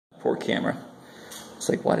Poor camera. It's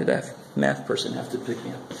like, why did that math person have to pick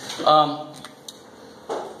me up?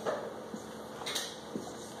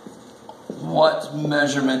 What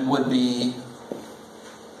measurement would be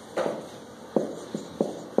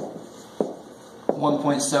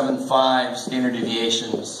 1.75 standard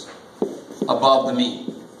deviations above the mean?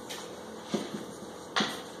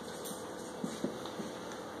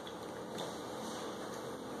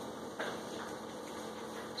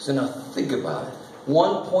 So now think about it.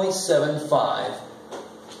 1.75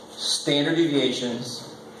 standard deviations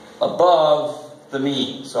above the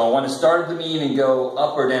mean. So I want to start at the mean and go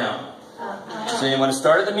up or down. So you want to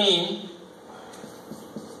start at the mean,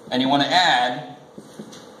 and you want to add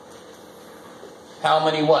how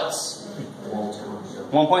many what's?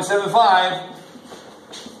 1.75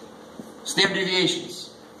 standard deviations.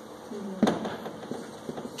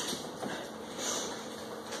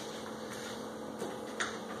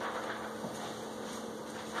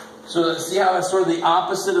 So see how it's sort of the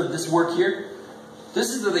opposite of this work here?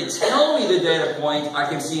 This is that they tell me the data point, I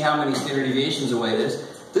can see how many standard deviations away it is.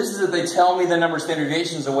 This is that they tell me the number of standard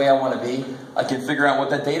deviations the way I want to be. I can figure out what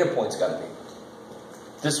that data point's got to be.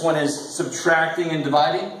 This one is subtracting and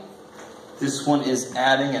dividing. This one is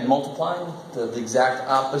adding and multiplying. The exact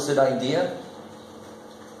opposite idea.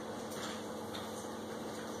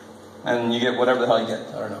 And you get whatever the hell you get.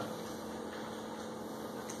 I don't know.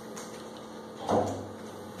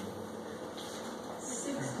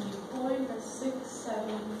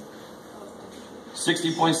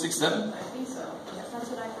 60.67? I think so. Yes, that's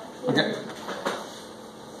what I got. Okay.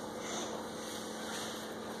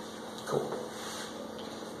 Cool.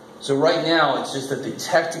 So right now, it's just at the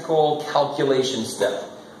technical calculation step.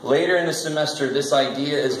 Later in the semester, this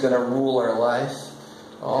idea is going to rule our life.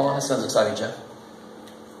 Oh, that sounds exciting, Jeff.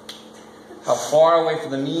 How far away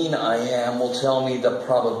from the mean I am will tell me the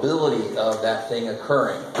probability of that thing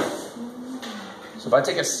occurring. So if I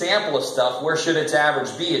take a sample of stuff, where should its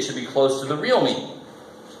average be? It should be close to the real mean.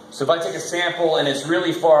 So if I take a sample and it's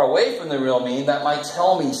really far away from the real mean, that might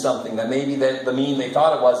tell me something. That maybe that the mean they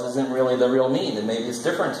thought it was isn't really the real mean. And maybe it's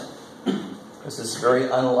different. This is very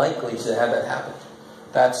unlikely to have that happen.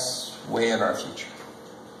 That's way in our future.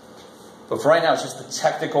 But for right now, it's just the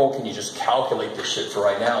technical. Can you just calculate this shit for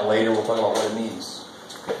right now? Later, we'll talk about what it means.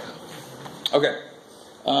 Okay.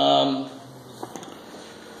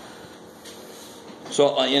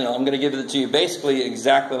 So, I'm going to give it to you basically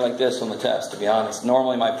exactly like this on the test, to be honest.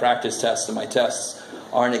 Normally, my practice tests and my tests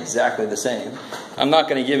aren't exactly the same. I'm not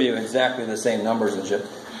going to give you exactly the same numbers and shit.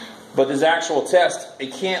 But this actual test,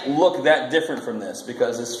 it can't look that different from this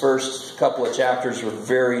because this first couple of chapters were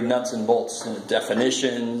very nuts and bolts and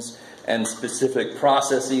definitions and specific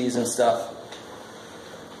processes and stuff.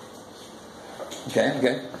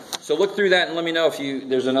 Okay. So look through that and let me know if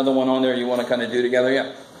there's another one on there you want to kind of do together.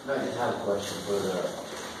 Yeah. I just have a question for the...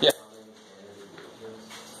 Yeah.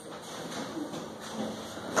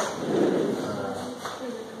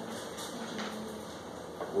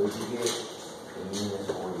 Would you get the mean is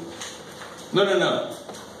 40? No.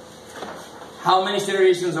 How many standard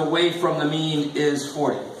deviations away from the mean is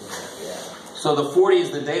 40? Yeah. So the 40 is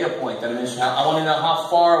the data point that I mentioned. I want to know how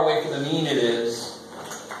far away from the mean it is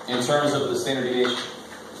in terms of the standard deviation.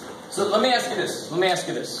 So let me ask you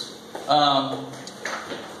this.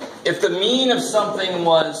 If the mean of something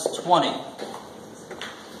was 20,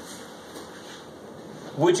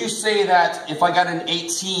 would you say that if I got an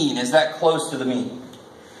 18, is that close to the mean?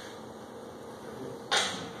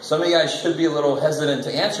 Some of you guys should be a little hesitant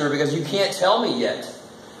to answer because you can't tell me yet.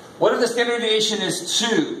 What if the standard deviation is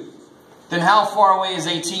 2? Then how far away is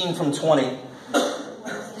 18 from 20?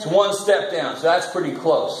 It's one step down, so that's pretty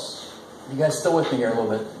close. You guys still with me here a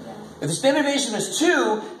little bit? If the standard deviation is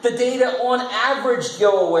 2, the data on average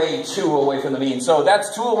go away 2 away from the mean. So that's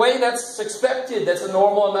 2 away, that's expected. That's a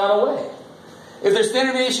normal amount away. If the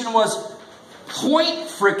standard deviation was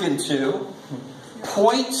 0.2,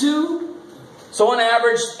 0.2, so on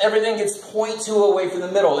average, everything gets 0.2 away from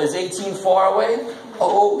the middle. Is 18 far away?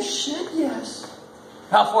 Oh shit, yes.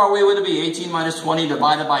 How far away would it be? 18 minus 20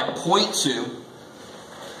 divided by 0.2.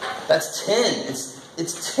 That's 10.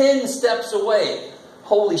 It's 10 steps away.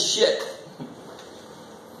 Holy shit.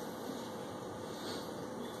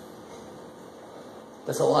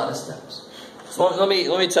 That's a lot of steps. So let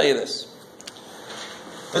me tell you this.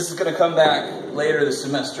 This is going to come back later this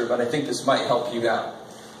semester, but I think this might help you out.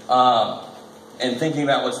 And thinking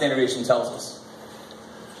about what standard deviation tells us.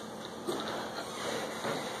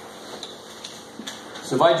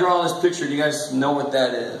 So if I draw this picture, do you guys know what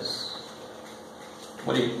that is?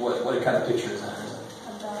 What kind of picture is that?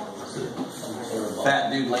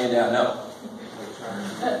 Fat dude laying down. No.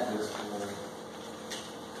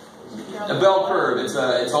 A bell curve.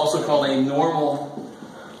 It's also called a normal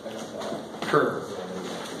curve.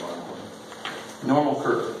 Normal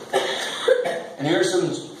curve. And here's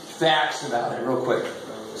some facts about it real quick.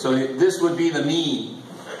 So this would be the mean.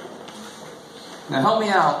 Now help me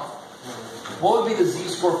out. What would be the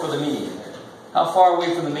z-score for the mean? How far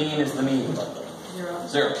away from the mean is the mean?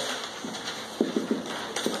 0.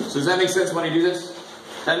 So does that make sense when I do this?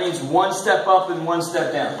 That means one step up and one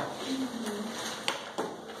step down.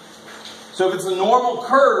 So if it's a normal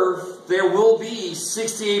curve, there will be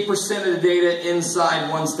 68% of the data inside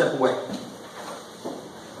one step away.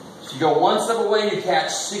 So you go one step away, you catch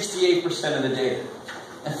 68% of the data.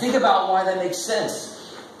 And think about why that makes sense.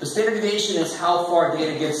 The standard deviation is how far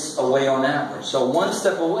data gets away on average. So one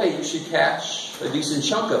step away, you should catch a decent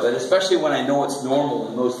chunk of it, especially when I know it's normal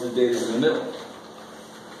and most of the data is in the middle.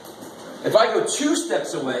 If I go 2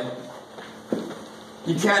 steps away,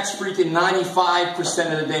 you catch freaking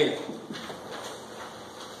 95% of the data.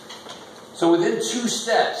 So within 2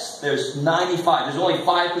 steps, there's 95. There's only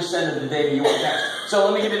 5% of the data you won't catch. So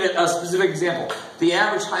let me give you a specific example. The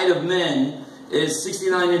average height of men is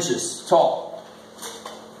 69 inches tall.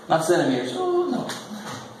 Not centimeters. Oh, no.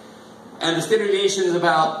 And the standard deviation is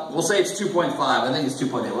about, we'll say it's 2.5. I think it's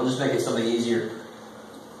 2.8. We'll just make it something easier.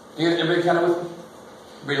 Everybody kind of with me?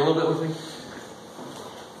 Everybody a little bit with me?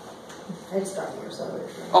 It's got here, so.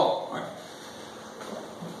 Oh, all right.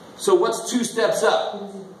 So what's 2 steps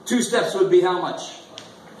up? 2 steps would be how much?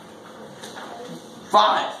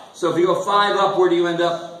 5. So if you go 5 up, where do you end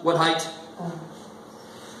up? What height?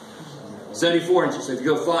 74 inches. So if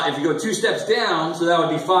you go 2 steps down, so that would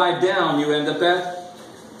be 5 down, you end up at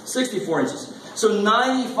 64 inches. So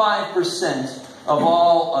 95% of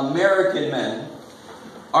all American men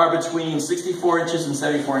are between 64 inches and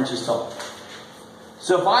 74 inches tall.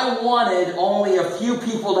 So if I wanted only a few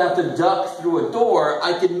people to have to duck through a door,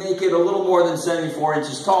 I could make it a little more than 74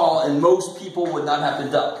 inches tall, and most people would not have to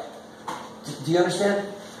duck. Do you understand?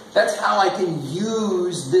 That's how I can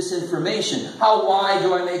use this information. How wide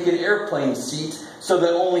do I make an airplane seat so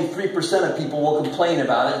that only 3% of people will complain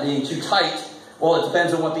about it being too tight? Well, it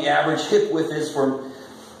depends on what the average hip width is for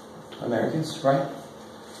Americans, right?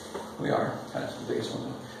 We are kind of the biggest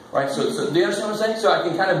ones. Right? So do you understand what I'm saying? So I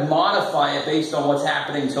can kind of modify it based on what's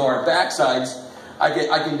happening to our backsides. I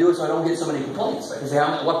can do it so I don't get so many complaints. I can say,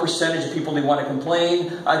 what percentage of people do you want to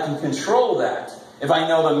complain? I can control that. If I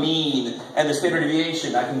know the mean and the standard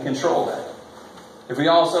deviation, I can control that. If we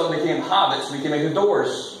also became hobbits, we can make the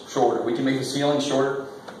doors shorter. We can make the ceiling shorter.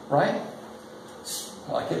 Right?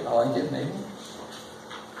 I like it, maybe.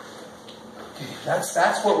 Okay,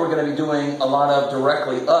 that's what we're going to be doing a lot of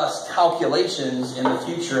directly, us, calculations in the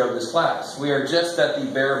future of this class. We are just at the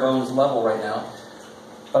bare bones level right now.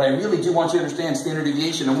 But I really do want you to understand standard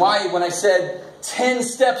deviation. And why, when I said 10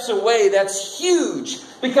 steps away, that's huge.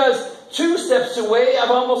 Because 2 steps away,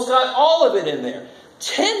 I've almost got all of it in there.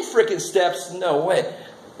 10 freaking steps, no way.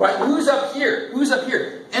 Right? Who's up here? Who's up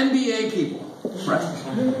here? NBA people. Right?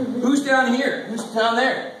 Who's down here? Who's down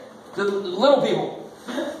there? The little people.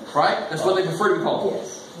 Right? That's what they prefer to be called.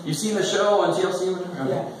 Yes. You've seen the show on TLC?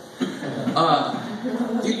 Okay.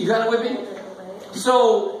 Yeah. You got it with me?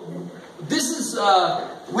 So, this is...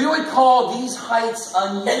 we would call these heights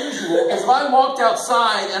unusual, because if I walked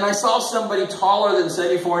outside and I saw somebody taller than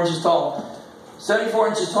 74 inches tall, 74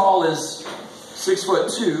 inches tall is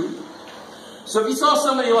 6'2". So if you saw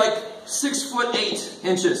somebody like 6'8"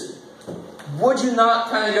 inches, would you not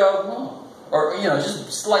kind of go, oh, or,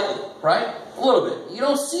 just slightly, right? A little bit. You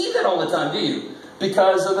don't see that all the time, do you?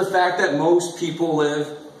 Because of the fact that most people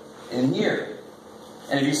live in here.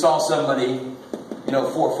 And if you saw somebody,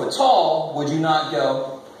 4 foot tall, would you not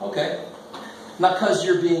go, okay? Not because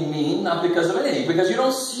you're being mean, not because of anything, because you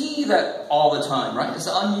don't see that all the time, right? It's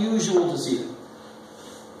unusual to see it.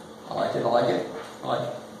 I like it.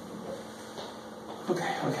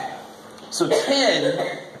 Okay. So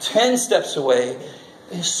 10 steps away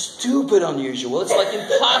is stupid unusual. It's like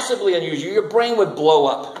impossibly unusual. Your brain would blow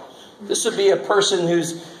up. This would be a person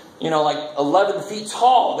who's, like 11 feet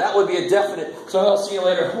tall. That would be a definite. So I'll see you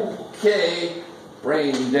later. Okay.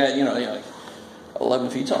 Brain dead, like 11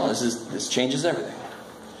 feet tall. This changes everything.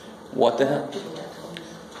 What the hell?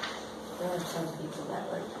 There are some people that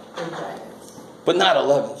were giants. But not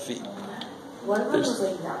 11 feet. One of them was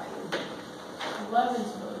like 9. 11's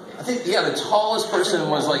really big. I think, the tallest person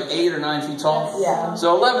was like 8 or 9 feet tall. Yeah.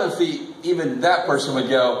 So 11 feet, even that person would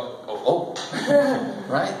go, oh.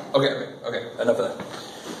 Right? Okay. Enough of that.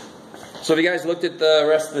 So have you guys looked at the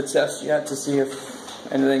rest of the tests yet to see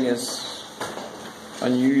if anything is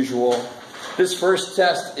unusual? This first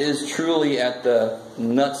test is truly at the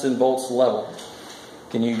nuts and bolts level.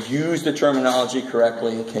 Can you use the terminology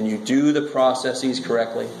correctly? Can you do the processes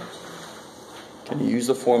correctly? Can you use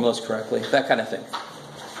the formulas correctly? That kind of thing.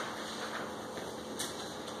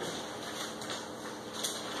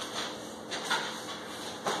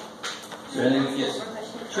 Is there anything? Yes.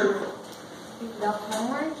 Sure. The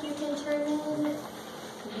homework you can turn in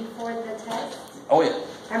before the test? Oh, yeah.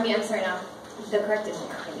 I'm sorry, no. The corrected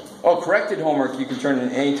homework, I mean. Oh, corrected homework you can turn in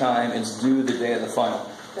any time. It's due the day of the final.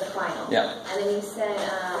 The final. Yeah. And then you said...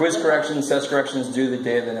 Quiz corrections, test corrections due the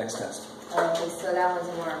day of the next test. Okay, so that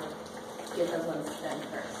one's more... Get those ones done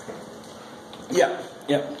first. Yeah,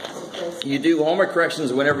 yeah. You do homework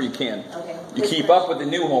corrections whenever you can. Okay. You keep up with the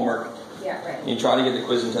new homework. Yeah, right. You try to get the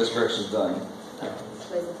quiz and test corrections done. Okay.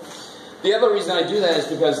 The other reason I do that is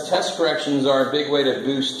because test corrections are a big way to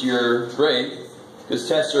boost your grade, because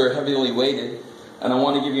tests are heavily weighted, and I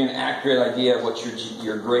want to give you an accurate idea of what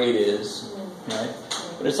your grade is, right?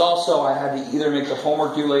 But it's also, I had to either make the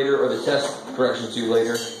homework due later or the test corrections due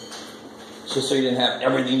later, just so you didn't have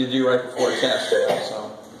everything to do right before a test.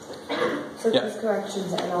 So Yeah. these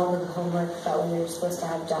corrections and all of the homework that we were supposed to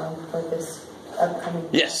have done for this upcoming...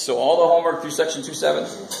 Yes, so all the homework through section 2.7.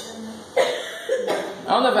 I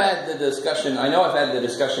don't know if I had the discussion, I know I've had the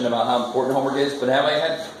discussion about how important homework is, but have I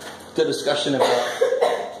had the discussion about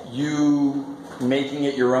you making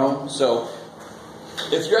it your own? So,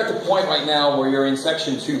 if you're at the point right now where you're in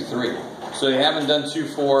section 2.3, so you haven't done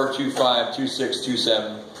 2.4, 2.5, 2.6,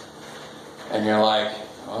 2.7, and you're like,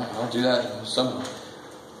 well, I'll do that somehow.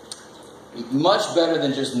 Much better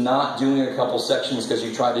than just not doing a couple sections because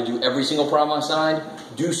you try to do every single problem assigned.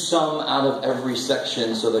 Do some out of every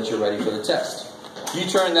section so that you're ready for the test. You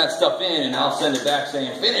turn that stuff in and I'll send it back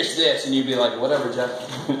saying, finish this, and you'd be like, whatever, Jeff.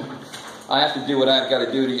 I have to do what I've got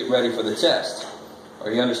to do to get ready for the test.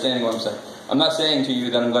 Are you understanding what I'm saying? I'm not saying to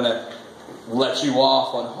you that I'm going to let you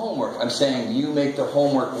off on homework. I'm saying you make the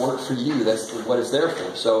homework work for you. That's what it's there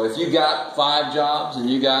for. So if you got 5 jobs and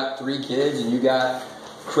you got 3 kids and you got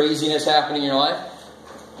craziness happening in your life,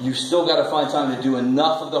 you still got to find time to do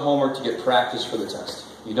enough of the homework to get practice for the test.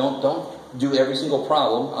 You don't do every single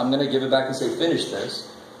problem. I'm going to give it back and say finish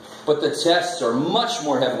this. But the tests are much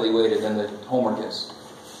more heavily weighted than the homework is.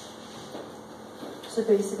 So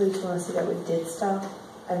basically you want to see that we did stuff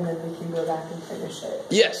and then we can go back and finish it.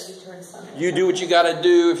 Yes. Return some. You do what you got to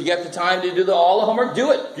do. If you got the time to do all the homework,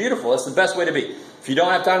 do it. Beautiful. That's the best way to be. If you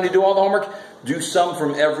don't have time to do all the homework, do some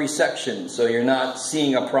from every section so you're not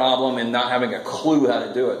seeing a problem and not having a clue how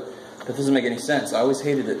to do it. That doesn't make any sense. I always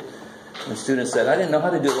hated it when students said, I didn't know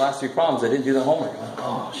how to do the last 3 problems. I didn't do the homework. I'm like,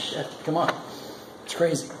 oh, shit. Come on. It's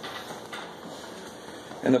crazy.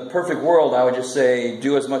 In the perfect world, I would just say,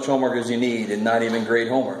 do as much homework as you need and not even grade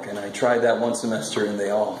homework. And I tried that one semester and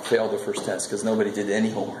they all failed their first test because nobody did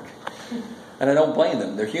any homework. And I don't blame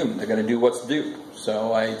them. They're human. They're going to do what's due.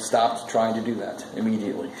 So I stopped trying to do that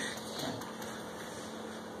immediately.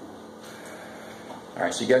 All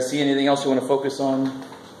right, so you guys see anything else you want to focus on?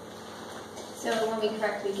 So when we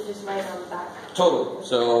correct, we can just write it on the back. Totally.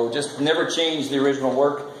 So just never change the original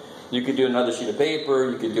work. You could do another sheet of paper.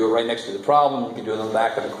 You could do it right next to the problem. You could do it on the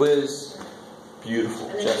back of the quiz. Beautiful.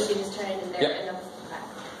 And then you can just turn it in there. Yep. And then back.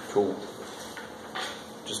 Cool.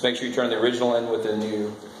 Just make sure you turn the original in with the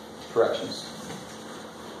new corrections.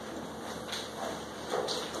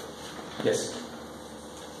 Yes?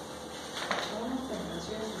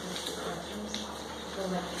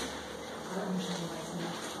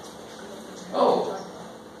 Oh.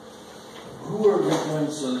 Who are we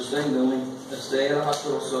going, so they're saying the stay at a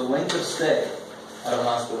hospital, so length of stay at a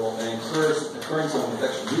hospital and occurrence of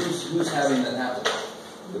infection. Who's having that happen?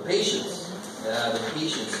 The patients. Yeah, the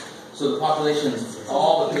patients. So the population is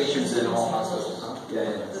all the patients in all hospitals. Huh?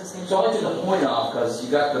 Yeah. So I took the point off because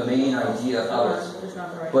you got the main idea of it.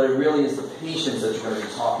 But it really is the patients that you're going to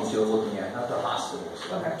be talking to and looking at, not the hospitals.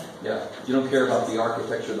 Okay. Yeah. You don't care about the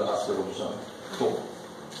architecture of the hospital or something. Cool.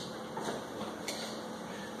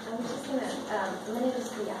 I'm just going to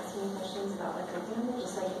just be asking questions about like curriculum,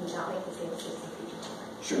 just so I can not make the same mistakes in future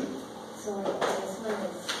homework. Sure. So like this one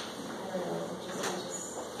is, I don't know, is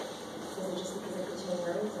it just because of the 2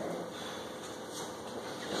 words or?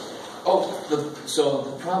 Oh, so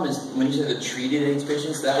the problem is when you say the treated AIDS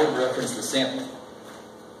patients, that would reference the sample.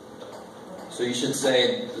 So you should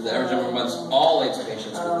say the average number of months all AIDS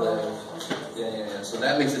patients would live. Yeah. So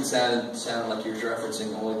that makes it sound like you're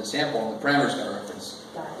referencing only the sample, and the parameter's going to reference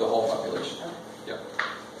the whole population. Yeah.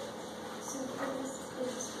 So is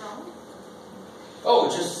this wrong? Oh,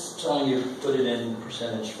 just telling you put it in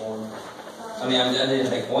percentage form. I mean, I didn't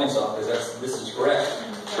take points off because this is correct.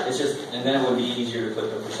 It's just, and then it would be easier to put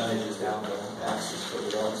the percentages down the axis for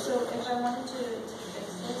the rest. So if I wanted to fix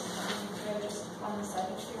this, can I just on the side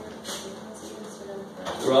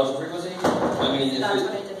Arousal frequency? I mean, if That's it,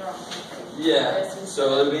 what I did wrong. yeah,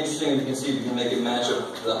 so it'll be interesting if you can see if you can make it match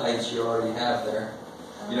up to the heights you already have there.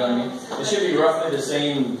 You know what I mean? It should be roughly the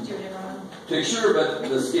same Do it wrong. picture, but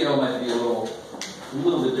the scale might be a little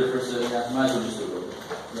bit different, so yeah, might as well just do a little bit.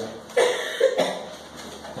 Yeah.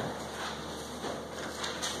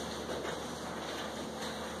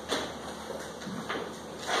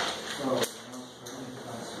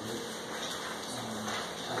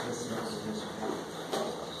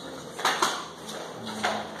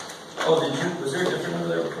 Oh, was there a different number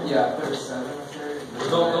there before? Yeah, I put a 7 up there.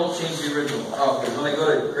 Don't change the original. Oh, Because when I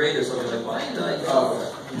go to grade this, I'll be like, why did I?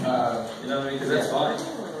 Oh, You know what I mean? Because that's fine.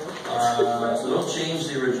 So don't change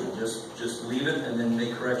the original. Just leave it and then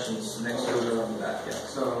make corrections next to it or on the back. Yeah.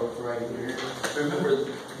 so right here. Remember,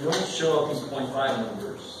 don't show up these 0.5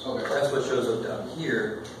 numbers. Okay. That's what shows up down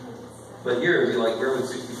here. But here it'd be like, where would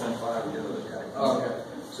 60.5 go? Oh, okay.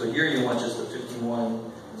 So here you want just the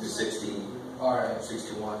 51 to 60, Alright.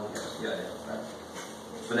 61. Yeah. Right.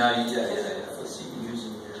 But now you, yeah. Let's see,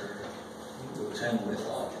 using your 10 width.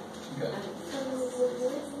 Okay.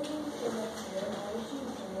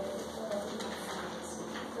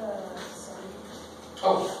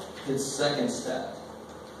 Oh, It's second step.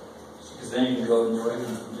 Because then you can go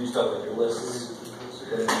and do stuff with your lists. So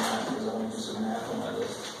go to math, because I want to do some math on my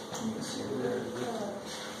list. You can see it there.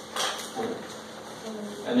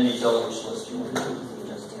 And then you tell it which list you want to do.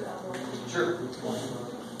 Sure.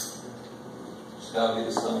 So that would be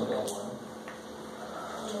the sum of L1.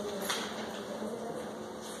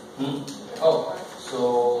 Oh,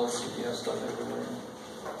 so let's see if you have stuff everywhere.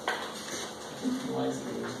 You might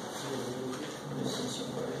be missing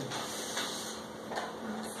somebody.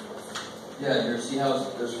 Yeah, you see how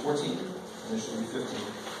there's 14, and there should be 15.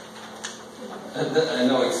 I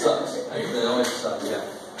know it sucks. I know it sucks, yeah.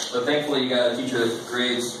 But thankfully you got a teacher that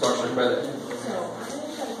grades partial credit. So, I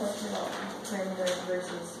just had a question about parameters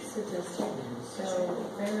versus statistics. So,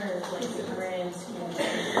 parameters like the grand scheme of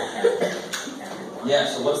everyone. Yeah,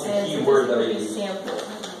 so what's the And key word that I statistics use? Sample.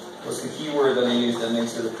 What's the key word that I use that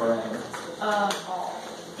makes it a parameter? All.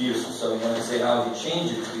 Beautiful. So when I say how do you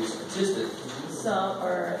change it to be a statistic? Some,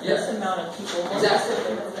 or Yeah. this amount of people. Exactly.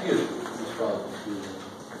 Beautiful. it's probably confusing.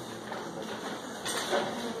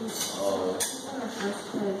 Oh.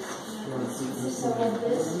 So with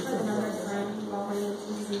this, remember the random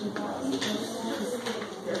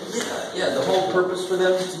Yeah, the whole purpose for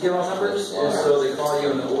them to give out numbers is so they call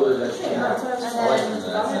you in the order that you have. So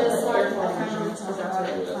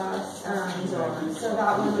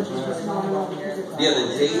that one would be just nominal. Yeah, the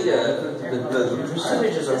data, the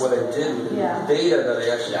percentages are what I did. The data that I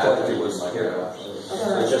actually collected was here.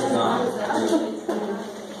 So it's just not.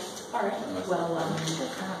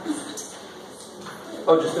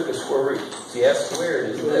 Oh, just took a square root. See, S squared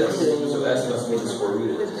is this, so S must be the square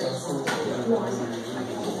root of this.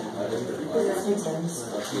 Does that make sense?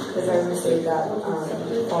 Because I would say that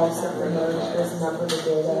all separate mode does enough with the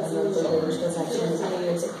data, and then the data does actually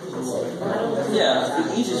make it. Yeah,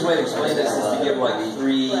 the easiest way to explain this is to give like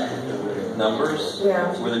 3 numbers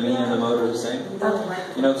where the mean and the mode are the same.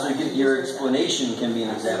 You know, so your explanation can be an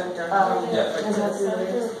example. Yeah.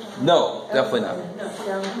 No, definitely not.